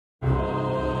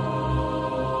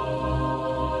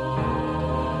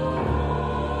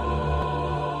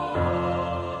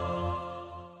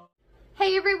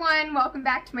everyone, welcome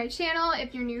back to my channel.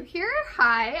 If you're new here,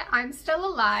 hi, I'm Stella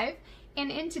Live, and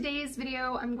in today's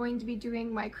video I'm going to be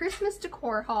doing my Christmas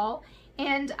decor haul,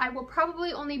 and I will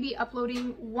probably only be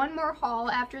uploading one more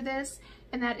haul after this,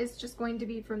 and that is just going to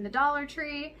be from the Dollar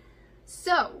Tree.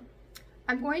 So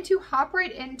I'm going to hop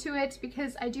right into it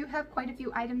because I do have quite a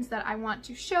few items that I want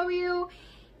to show you,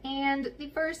 and the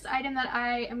first item that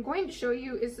I am going to show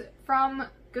you is from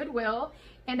Goodwill.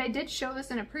 And I did show this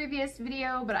in a previous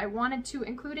video, but I wanted to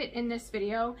include it in this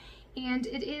video. And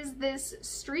it is this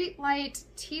street light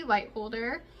tea light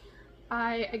holder.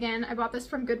 Again, I bought this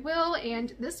from Goodwill,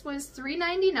 and this was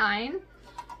 $3.99.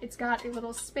 It's got a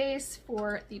little space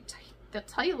for the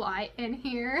tea light in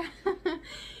here.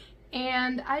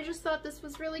 And I just thought this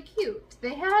was really cute.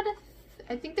 They had,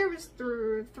 I think there was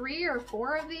 3 or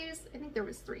 4 of these. I think there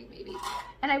was 3 maybe.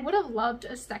 And I would have loved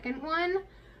a second one,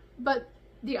 but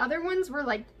the other ones were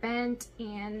like bent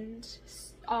and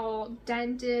all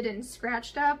dented and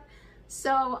scratched up,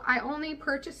 so I only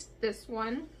purchased this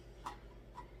one.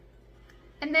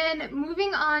 And then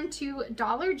moving on to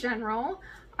Dollar General,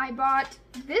 I bought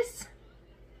this.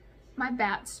 My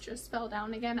bats just fell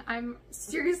down again. I'm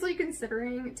seriously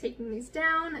considering taking these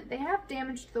down. They have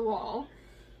damaged the wall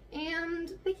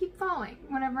and they keep falling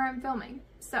whenever I'm filming.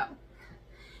 So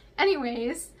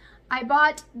anyways, I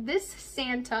bought this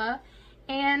Santa.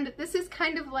 And this is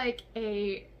kind of like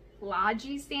a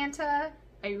lodgy Santa,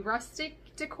 a rustic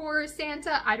decor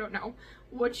Santa. I don't know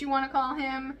what you want to call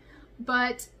him,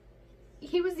 but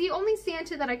he was the only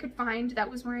Santa that I could find that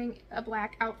was wearing a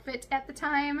black outfit at the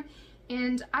time.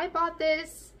 And I bought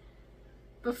this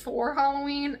before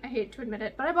Halloween. I hate to admit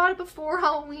it, but I bought it before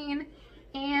Halloween,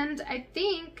 and I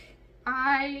think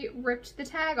I ripped the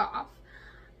tag off.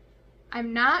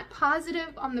 I'm not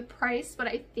positive on the price, but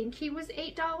I think he was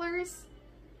 $8.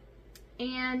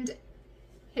 And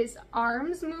his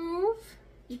arms move.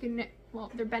 You can,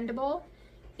 well, they're bendable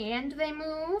and they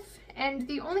move. And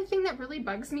the only thing that really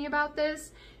bugs me about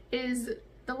this is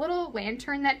the little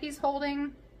lantern that he's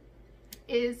holding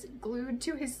is glued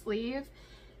to his sleeve.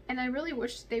 And I really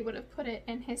wish they would have put it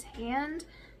in his hand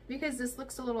because this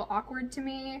looks a little awkward to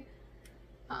me.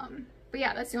 But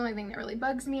yeah, that's the only thing that really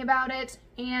bugs me about it.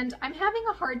 And I'm having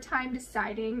a hard time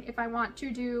deciding if I want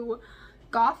to do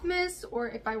Gothmas or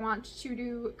if I want to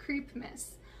do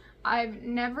Creepmas. I've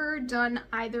never done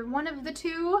either one of the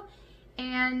two,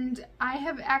 and I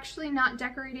have actually not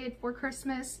decorated for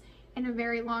Christmas in a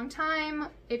very long time.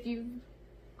 If you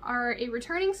are a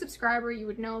returning subscriber, you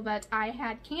would know that I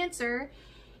had cancer,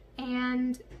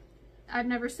 and I've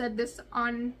never said this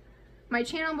on my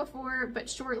channel before, but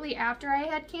shortly after I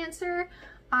had cancer,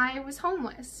 I was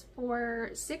homeless for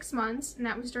 6 months, and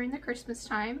that was during the Christmas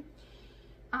time.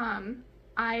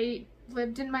 I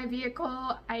lived in my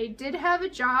vehicle. I did have a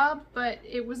job, but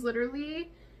it was literally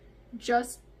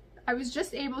just, I was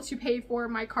just able to pay for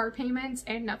my car payments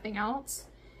and nothing else.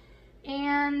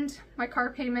 And my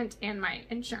car payment and my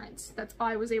insurance. That's all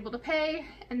I was able to pay.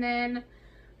 And then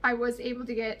I was able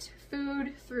to get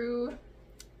food through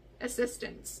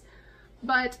assistance.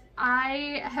 But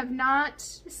I have not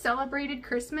celebrated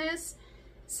Christmas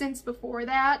since before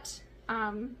that.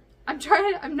 I'm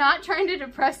not trying to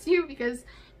depress you because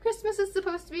Christmas is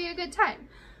supposed to be a good time,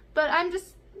 but I'm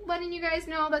just letting you guys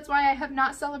know that's why I have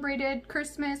not celebrated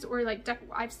Christmas, or like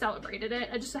I've celebrated it.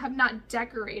 I just have not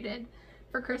decorated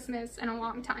for Christmas in a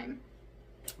long time.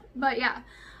 But yeah,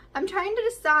 I'm trying to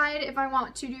decide if I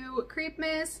want to do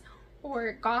Creepmas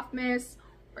or Gothmas,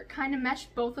 or kind of mesh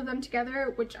both of them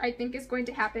together, which I think is going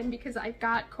to happen because I've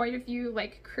got quite a few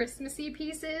like Christmassy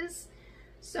pieces.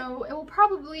 So it will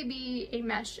probably be a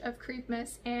mesh of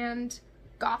Creepmas and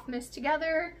Gothmas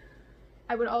together.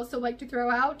 I would also like to throw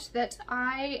out that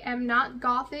I am not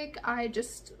gothic, I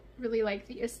just really like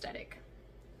the aesthetic.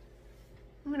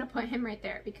 I'm gonna put him right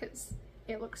there because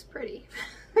it looks pretty.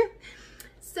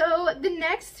 So the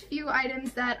next few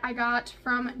items that I got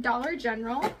from Dollar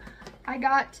General, I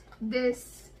got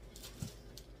this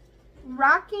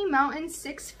Rocky Mountain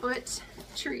 6-foot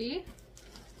tree.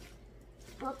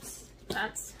 Whoops.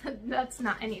 That's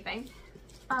not anything.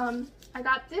 I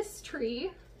got this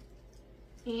tree,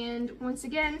 and once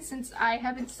again, since I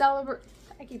haven't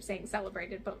I keep saying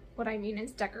celebrated, but what I mean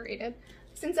is decorated.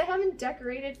 Since I haven't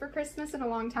decorated for Christmas in a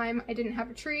long time, I didn't have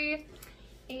a tree,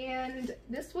 and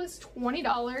this was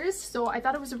 $20, so I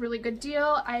thought it was a really good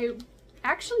deal. I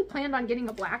actually planned on getting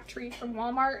a black tree from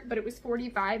Walmart, but it was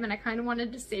 $45, and I kind of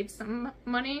wanted to save some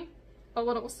money, a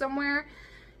little somewhere,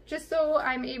 just so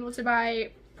I'm able to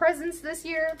buy presents this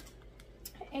year.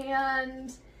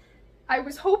 And I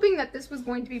was hoping that this was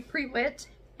going to be pre-lit,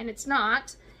 and it's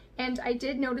not, And I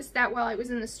did notice that while I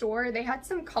was in the store, they had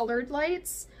some colored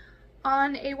lights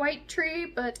on a white tree,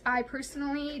 but I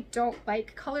personally don't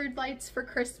like colored lights for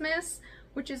Christmas,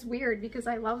 which is weird because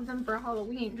I love them for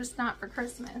Halloween, just not for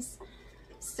Christmas.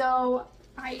 So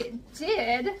I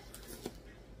did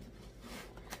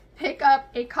pick up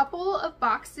a couple of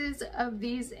boxes of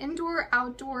these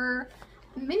indoor-outdoor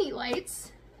mini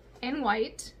lights in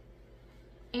white.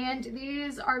 And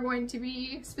these are going to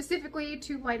be specifically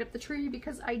to light up the tree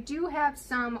because I do have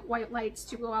some white lights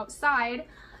to go outside.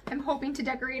 I'm hoping to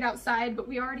decorate outside, but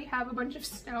we already have a bunch of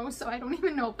snow, so I don't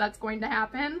even know if that's going to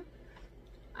happen.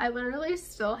 I literally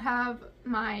still have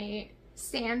my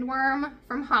sandworm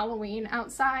from Halloween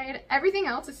outside. Everything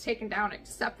else is taken down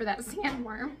except for that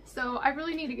sandworm. So I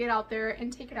really need to get out there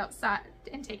and take it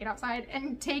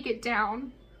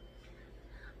down.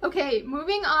 Okay,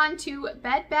 moving on to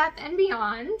Bed Bath &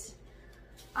 Beyond.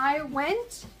 I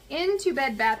went into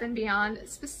Bed Bath & Beyond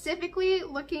specifically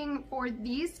looking for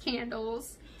these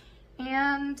candles,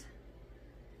 and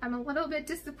I'm a little bit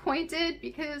disappointed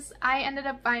because I ended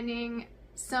up finding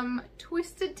some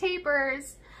twisted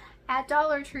tapers at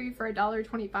Dollar Tree for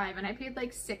 $1.25, and I paid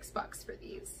like $6 for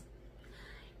these.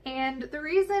 And the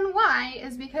reason why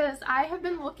is because I have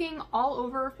been looking all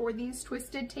over for these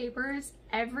twisted tapers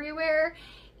everywhere,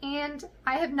 and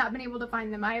I have not been able to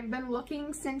find them. I have been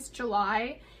looking since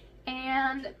July,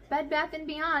 and Bed Bath &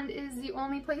 Beyond is the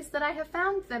only place that I have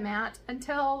found them at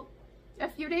until a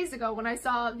few days ago when I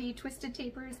saw the twisted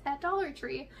tapers at Dollar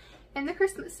Tree in the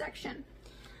Christmas section.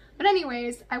 But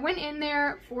anyways, I went in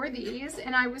there for these,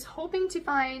 and I was hoping to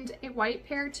find a white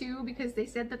pair too because they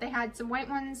said that they had some white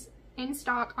ones in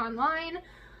stock online,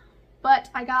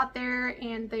 but I got there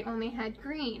and they only had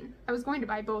green. I was going to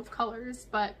buy both colors,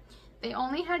 but they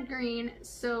only had green,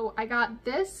 so I got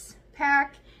this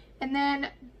pack, and then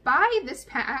by this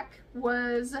pack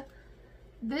was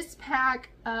this pack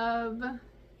of,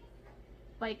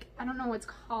 like, I don't know what's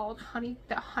called,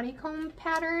 the honeycomb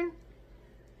pattern,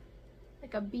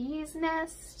 like a bee's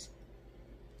nest.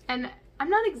 And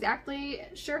I'm not exactly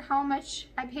sure how much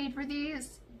I paid for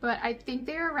these, but I think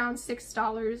they're around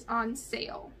 $6 on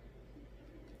sale.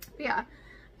 But yeah,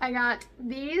 I got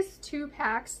these 2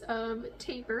 packs of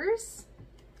tapers.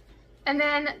 And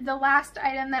then the last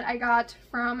item that I got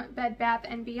from Bed Bath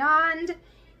 & Beyond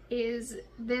is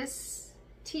this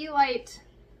tea light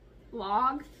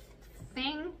log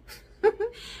thing.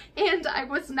 And I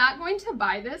was not going to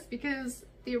buy this because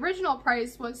the original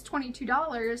price was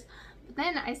 $22, but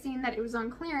then I seen that it was on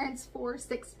clearance for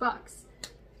 $6.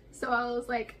 So I was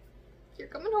like, you're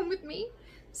coming home with me.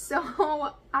 So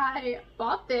I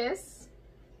bought this,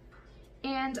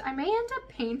 and I may end up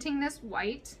painting this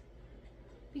white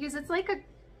because it's like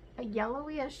a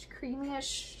yellowish,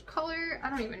 creamyish color. I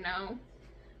don't even know,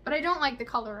 but I don't like the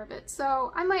color of it.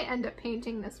 So I might end up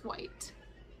painting this white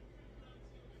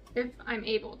if I'm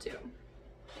able to.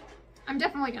 I'm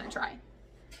definitely gonna try.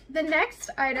 The next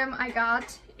item I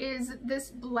got is this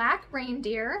black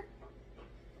reindeer,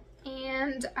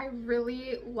 and I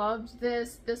really loved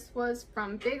this. This was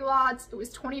from Big Lots. It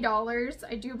was $20.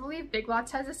 I do believe Big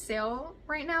Lots has a sale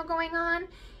right now going on,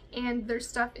 and their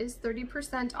stuff is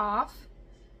 30% off.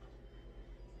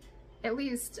 At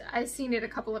least I seen it a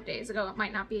couple of days ago. It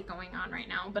might not be going on right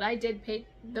now, but I did pay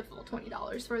the full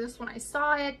 $20 for this when I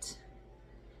saw it.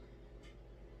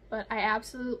 But I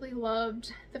absolutely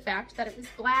loved the fact that it was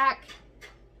black,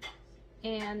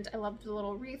 and I loved the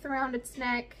little wreath around its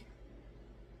neck.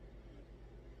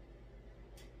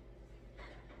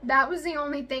 That was the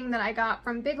only thing that I got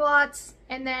from Big Lots.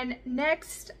 And then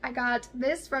next I got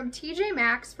this from TJ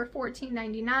Maxx for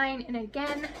 $14.99, and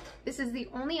again, this is the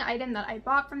only item that I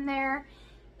bought from there.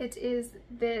 It is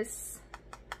this,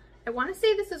 I want to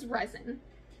say this is resin.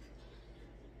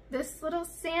 This little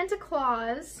Santa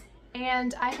Claus,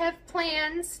 and I have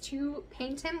plans to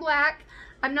paint him black.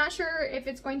 I'm not sure if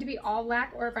it's going to be all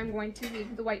black or if I'm going to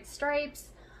leave the white stripes,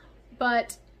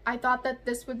 but I thought that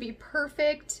this would be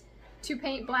perfect to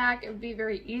paint black. It would be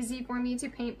very easy for me to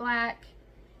paint black.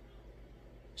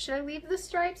 Should I leave the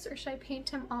stripes or should I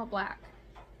paint him all black?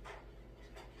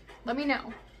 Let me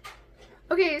know.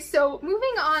 Okay, so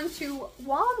moving on to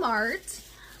Walmart,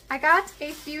 I got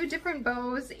a few different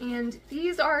bows, and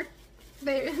these are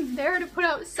they're to put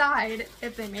outside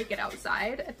if they make it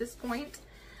outside at this point.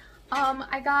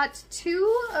 I got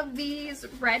 2 of these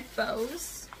red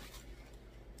bows,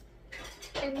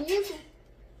 and these,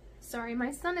 sorry,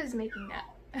 my son is making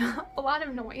a lot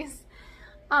of noise.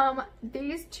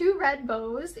 These 2 red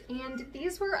bows, and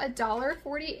these were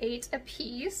 $1.48 a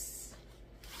piece.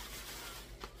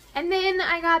 And then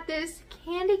I got this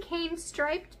candy cane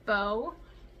striped bow,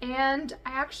 And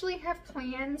I actually have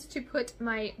plans to put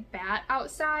my bat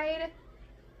outside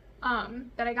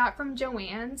that I got from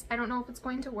Joann's. I don't know if it's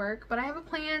going to work, but I have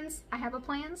plans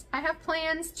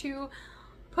to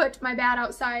put my bat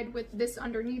outside with this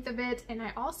underneath of it. And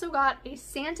I also got a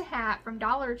Santa hat from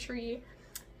Dollar Tree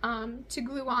to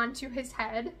glue onto his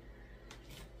head.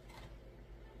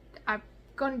 I'm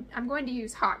going to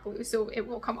use hot glue so it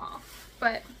will come off.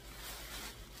 But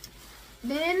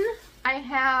then I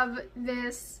have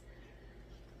this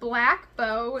black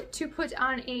bow to put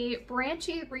on a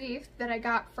branchy wreath that I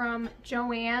got from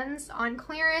Joann's on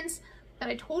clearance that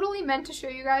I totally meant to show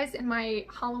you guys in my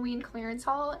Halloween clearance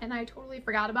haul, and I totally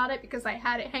forgot about it because I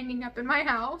had it hanging up in my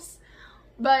house.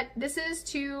 But this is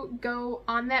to go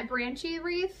on that branchy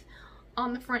wreath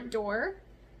on the front door.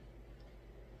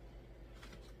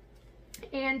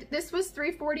 And this was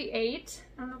 $3.48.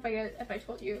 I don't know if I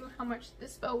told you how much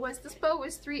this bow was. This bow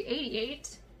was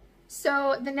 $3.88.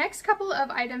 So the next couple of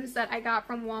items that I got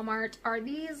from Walmart are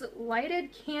these lighted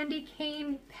candy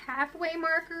cane pathway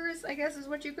markers, I guess is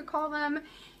what you could call them.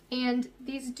 And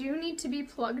these do need to be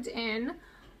plugged in.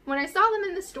 When I saw them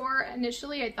in the store,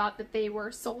 initially I thought that they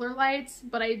were solar lights,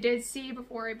 but I did see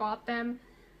before I bought them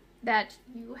that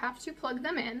you have to plug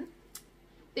them in.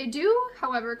 They do,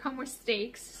 however, come with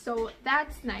stakes, so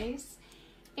that's nice.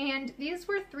 And these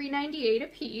were $3.98 a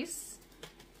piece.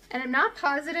 And I'm not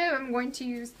positive I'm going to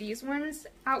use these ones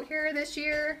out here this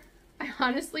year. I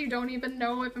honestly don't even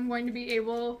know if I'm going to be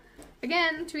able,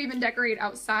 again, to even decorate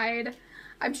outside.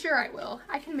 I'm sure I will.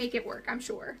 I can make it work, I'm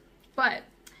sure. But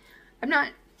I'm not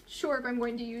sure if I'm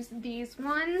going to use these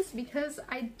ones because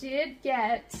I did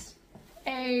get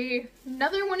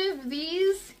another one of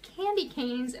these candy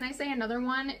canes, and I say another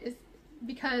one is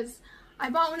because I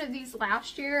bought one of these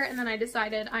last year and then I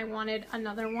decided I wanted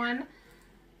another one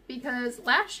because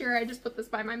last year I just put this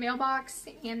by my mailbox,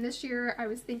 and this year I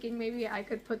was thinking maybe I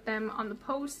could put them on the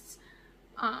posts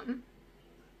on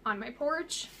my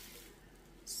porch.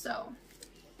 So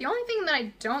the only thing that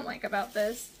I don't like about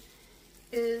this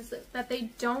is that they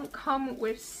don't come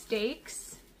with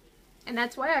stakes, and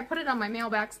that's why I put it on my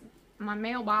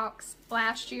mailbox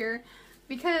last year,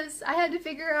 because I had to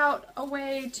figure out a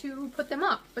way to put them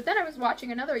up. But then I was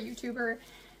watching another YouTuber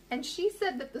and she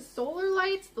said that the solar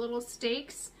lights, the little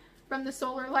stakes from the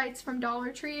solar lights from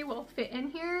Dollar Tree will fit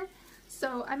in here.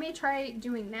 So I may try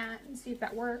doing that and see if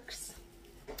that works.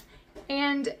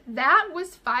 And that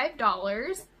was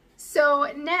 $5.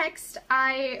 So next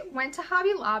I went to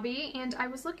Hobby Lobby and I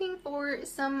was looking for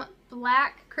some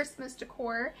black Christmas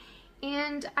decor,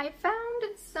 and I found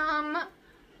some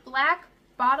black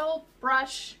bottle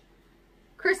brush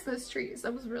Christmas trees.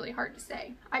 That was really hard to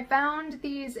say. I found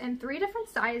these in 3 different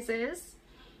sizes,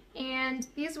 and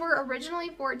these were originally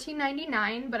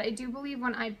 $14.99, but I do believe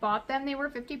when I bought them they were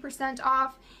 50%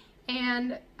 off,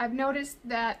 and I've noticed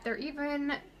that they're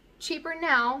even cheaper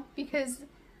now because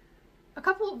a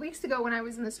couple of weeks ago when I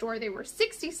was in the store they were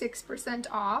 66%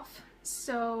 off.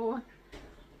 So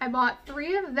I bought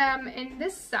 3 of them in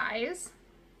this size,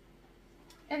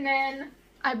 and then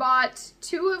I bought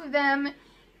 2 of them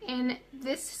in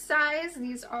this size.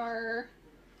 These are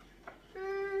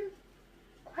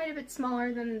quite a bit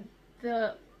smaller than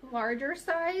the larger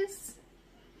size.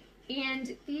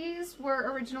 And these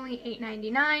were originally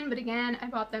 $8.99, but again, I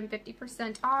bought them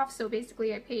 50% off, so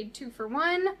basically I paid 2 for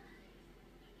 1.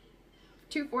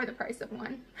 2 for the price of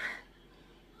 1.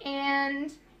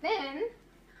 And then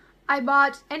I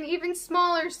bought an even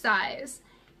smaller size,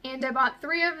 and I bought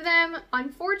 3 of them.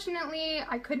 Unfortunately,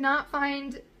 I could not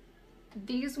find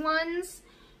these ones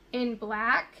in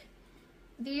black.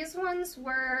 These ones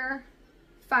were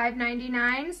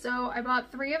 $5.99, so I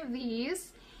bought 3 of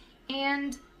these.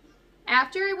 And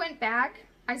after I went back,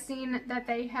 I seen that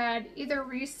they had either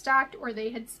restocked or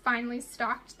they had finally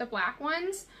stocked the black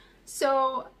ones.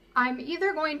 So I'm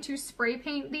either going to spray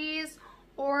paint these,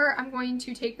 or I'm going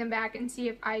to take them back and see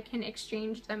if I can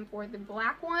exchange them for the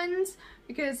black ones,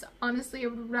 because honestly I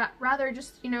would rather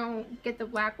just, you know, get the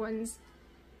black ones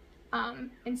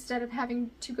instead of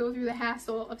having to go through the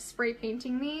hassle of spray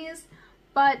painting these.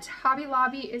 But Hobby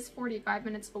Lobby is 45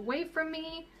 minutes away from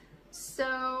me,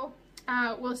 so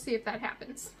we'll see if that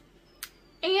happens.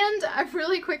 And I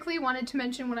really quickly wanted to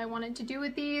mention what I wanted to do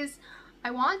with these. I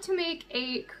want to make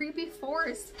a creepy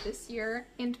forest this year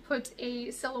and put a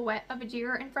silhouette of a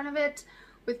deer in front of it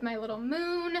with my little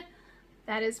moon.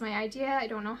 That is my idea. I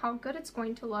don't know how good it's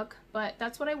going to look, but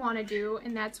that's what I want to do,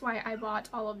 and that's why I bought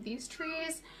all of these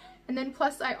trees. And then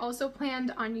plus I also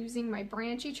planned on using my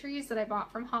branchy trees that I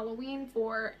bought from Halloween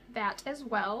for that as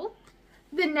well.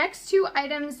 The next two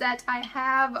items that I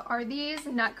have are these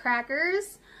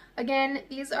nutcrackers. Again,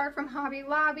 these are from Hobby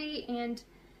Lobby, and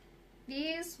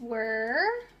these were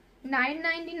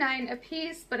 $9.99 a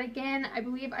piece, but again, I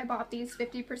believe I bought these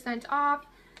 50% off,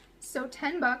 so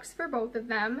 $10 for both of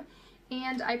them.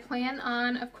 And I plan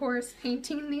on, of course,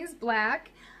 painting these black.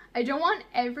 I don't want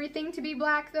everything to be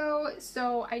black though,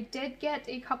 so I did get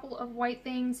a couple of white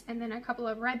things and then a couple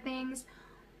of red things,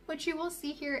 which you will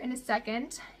see here in a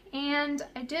second. And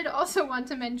I did also want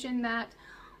to mention that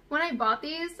when I bought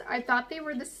these, I thought they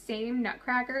were the same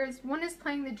nutcrackers. One is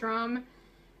playing the drum,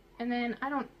 and then I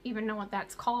don't even know what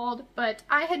that's called, but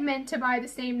I had meant to buy the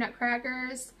same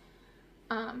nutcrackers.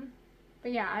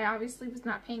 But yeah, I obviously was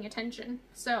not paying attention,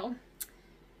 so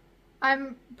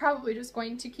I'm probably just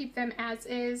going to keep them as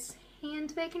is, and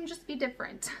they can just be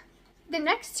different. The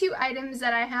next two items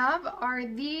that I have are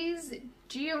these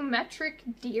geometric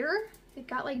deer. They've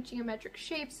got like geometric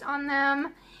shapes on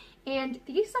them, and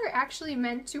these are actually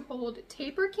meant to hold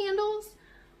taper candles,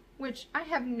 which I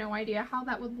have no idea how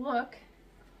that would look.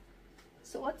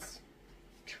 So let's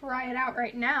try it out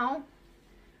right now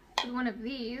with one of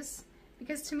these,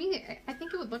 because to me, I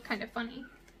think it would look kind of funny.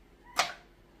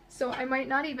 So I might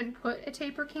not even put a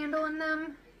taper candle in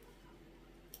them.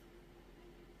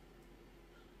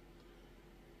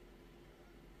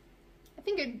 I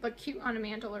think it'd look cute on a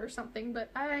mantle or something, but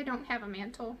I don't have a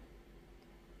mantle.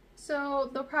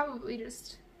 So they'll probably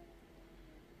just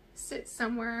sit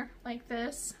somewhere like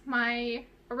this. My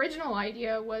original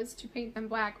idea was to paint them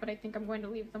black, but I think I'm going to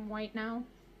leave them white now,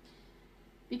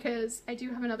 because I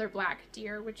do have another black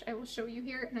deer, which I will show you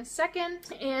here in a second.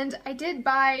 And I did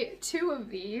buy two of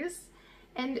these,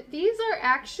 and these are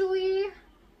actually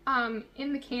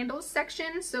in the candles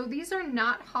section, so these are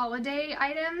not holiday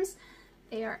items.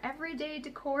 They are everyday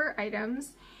decor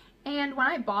items. And when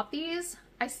I bought these,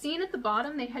 I seen at the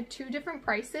bottom they had two different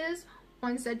prices.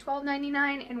 One said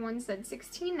 $12.99 and one said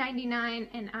 $16.99,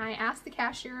 and I asked the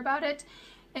cashier about it,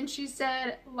 and she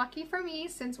said, lucky for me,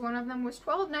 since one of them was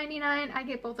 $12.99, I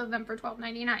get both of them for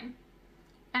 $12.99. And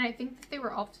I think that they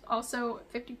were also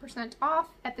 50% off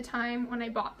at the time when I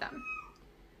bought them.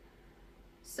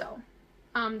 So,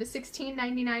 the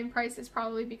 $16.99 price is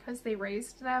probably because they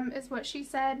raised them, is what she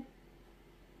said.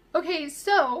 Okay,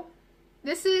 so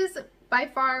this is by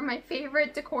far my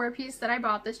favorite decor piece that I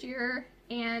bought this year,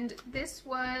 and this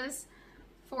was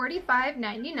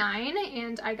 $45.99,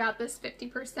 and I got this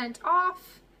 50%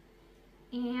 off.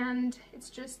 And it's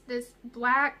just this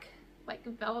black, like,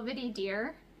 velvety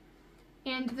deer.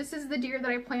 And this is the deer that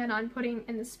I plan on putting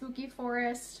in the spooky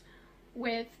forest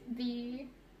with the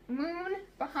moon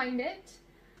behind it.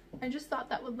 I just thought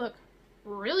that would look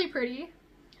really pretty.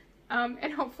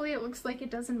 And hopefully it looks like it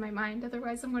does in my mind,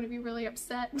 otherwise I'm going to be really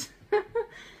upset.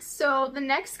 So the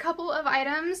next couple of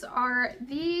items are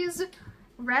these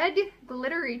red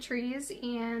glittery trees,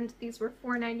 and these were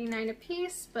 $4.99 a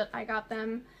piece, but I got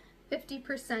them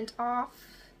 50% off.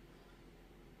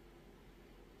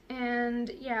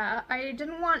 And yeah, I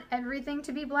didn't want everything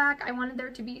to be black. I wanted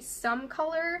there to be some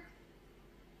color.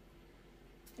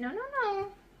 No.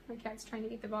 My cat's trying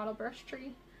to eat the bottle brush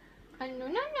tree.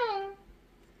 No.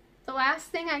 The last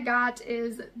thing I got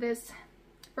is this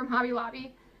from Hobby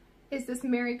Lobby, is this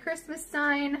Merry Christmas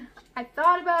sign. I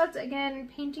thought about, again,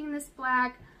 painting this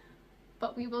black,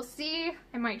 but we will see.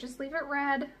 I might just leave it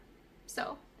red.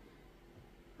 So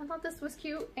I thought this was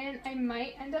cute, and I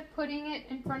might end up putting it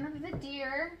in front of the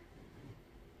deer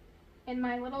in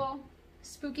my little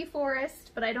spooky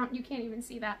forest, but you can't even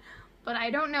see that, but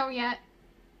I don't know yet.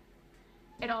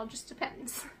 It all just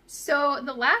depends. So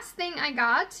the last thing I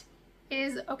got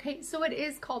is, okay, so it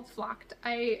is called flocked.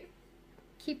 I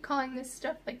keep calling this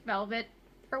stuff like velvet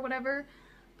or whatever,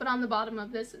 but on the bottom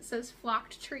of this it says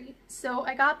flocked tree. So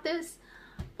I got this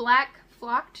black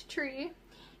flocked tree,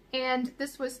 and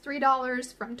this was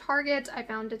 $3 from Target. I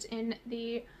found it in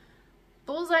the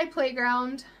Bullseye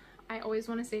Playground. I always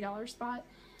want to say dollar spot.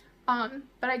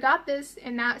 But I got this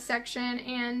in that section,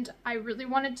 and I really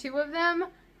wanted two of them,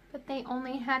 but they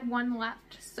only had one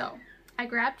left. So I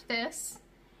grabbed this,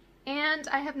 and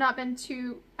I have not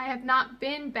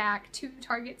been back to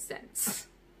Target since.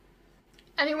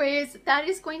 Anyways, that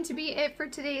is going to be it for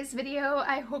today's video.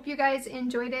 I hope you guys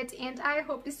enjoyed it, and I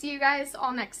hope to see you guys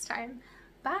all next time.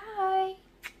 Bye!